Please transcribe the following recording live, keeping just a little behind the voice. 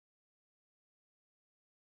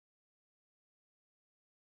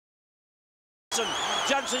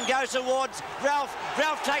Johnson goes towards Ralph.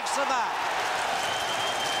 Ralph takes the mark.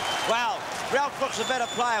 Wow, Ralph looks a better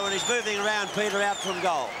player when he's moving around Peter out from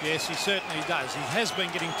goal. Yes, he certainly does. He has been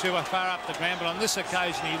getting too far up the ground, but on this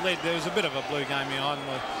occasion he led. There was a bit of a blue game behind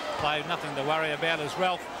the play. Nothing to worry about, as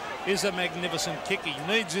Ralph is a magnificent kick. He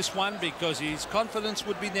needs this one because his confidence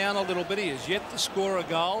would be down a little bit. He has yet to score a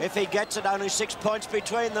goal. If he gets it, only 6 points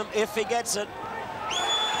between them. If he gets it.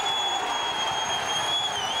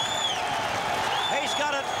 He's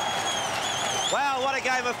got it. Wow, what a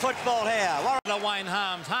game of football here. Wayne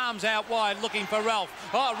Harms. Harms out wide looking for Ralph.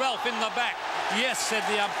 Oh, Ralph in the back. Yes, said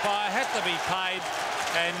the umpire. Had to be paid.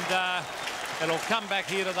 And it'll come back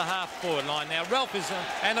here to the half-forward line. Now, Ralph is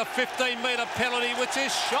and a 15-metre penalty, which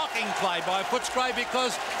is shocking play by Footscray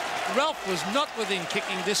because Ralph was not within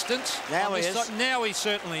kicking distance. Now he is. Now he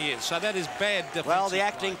certainly is. So that is bad defensive Well, the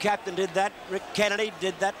acting captain did that. Rick Kennedy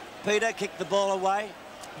did that. Peter kicked the ball away.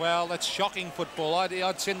 Well, that's shocking football.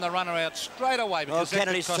 I'd send the runner out straight away. Because well,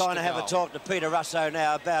 Kennedy's trying to have a talk to Peter Russo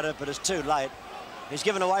now about it, but it's too late. He's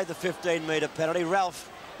given away the 15-metre penalty. Ralph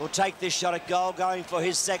will take this shot at goal, going for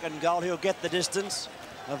his second goal. He'll get the distance.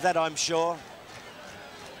 Of that, I'm sure.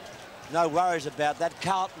 No worries about that.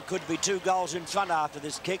 Carlton could be 2 goals in front after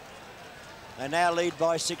this kick. They now lead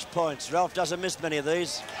by 6 points. Ralph doesn't miss many of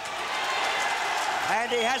these. And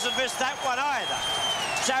he hasn't missed that one either.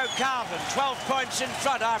 So Carlton, 12 points in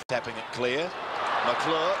front after. Tapping it clear.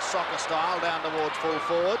 McClure, soccer style, down towards full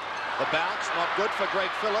forward. The bounce, not good for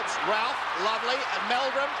Greg Phillips. Ralph, lovely, and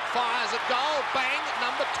Meldrum fires at goal. Bang,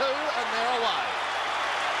 number 2, and they're away.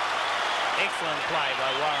 Excellent play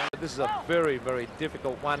by Warren. This is a very, very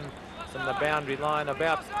difficult one from the boundary line,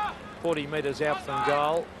 about 40 metres out from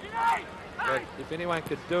goal. But if anyone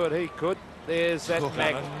could do it, he could. There's that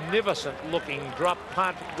magnificent-looking drop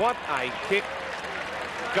punt. What a kick.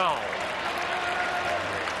 Goal.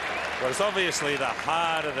 Well, it's obviously the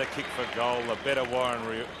harder the kick for goal, the better Warren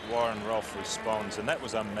Ralph responds, and that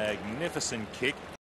was a magnificent kick.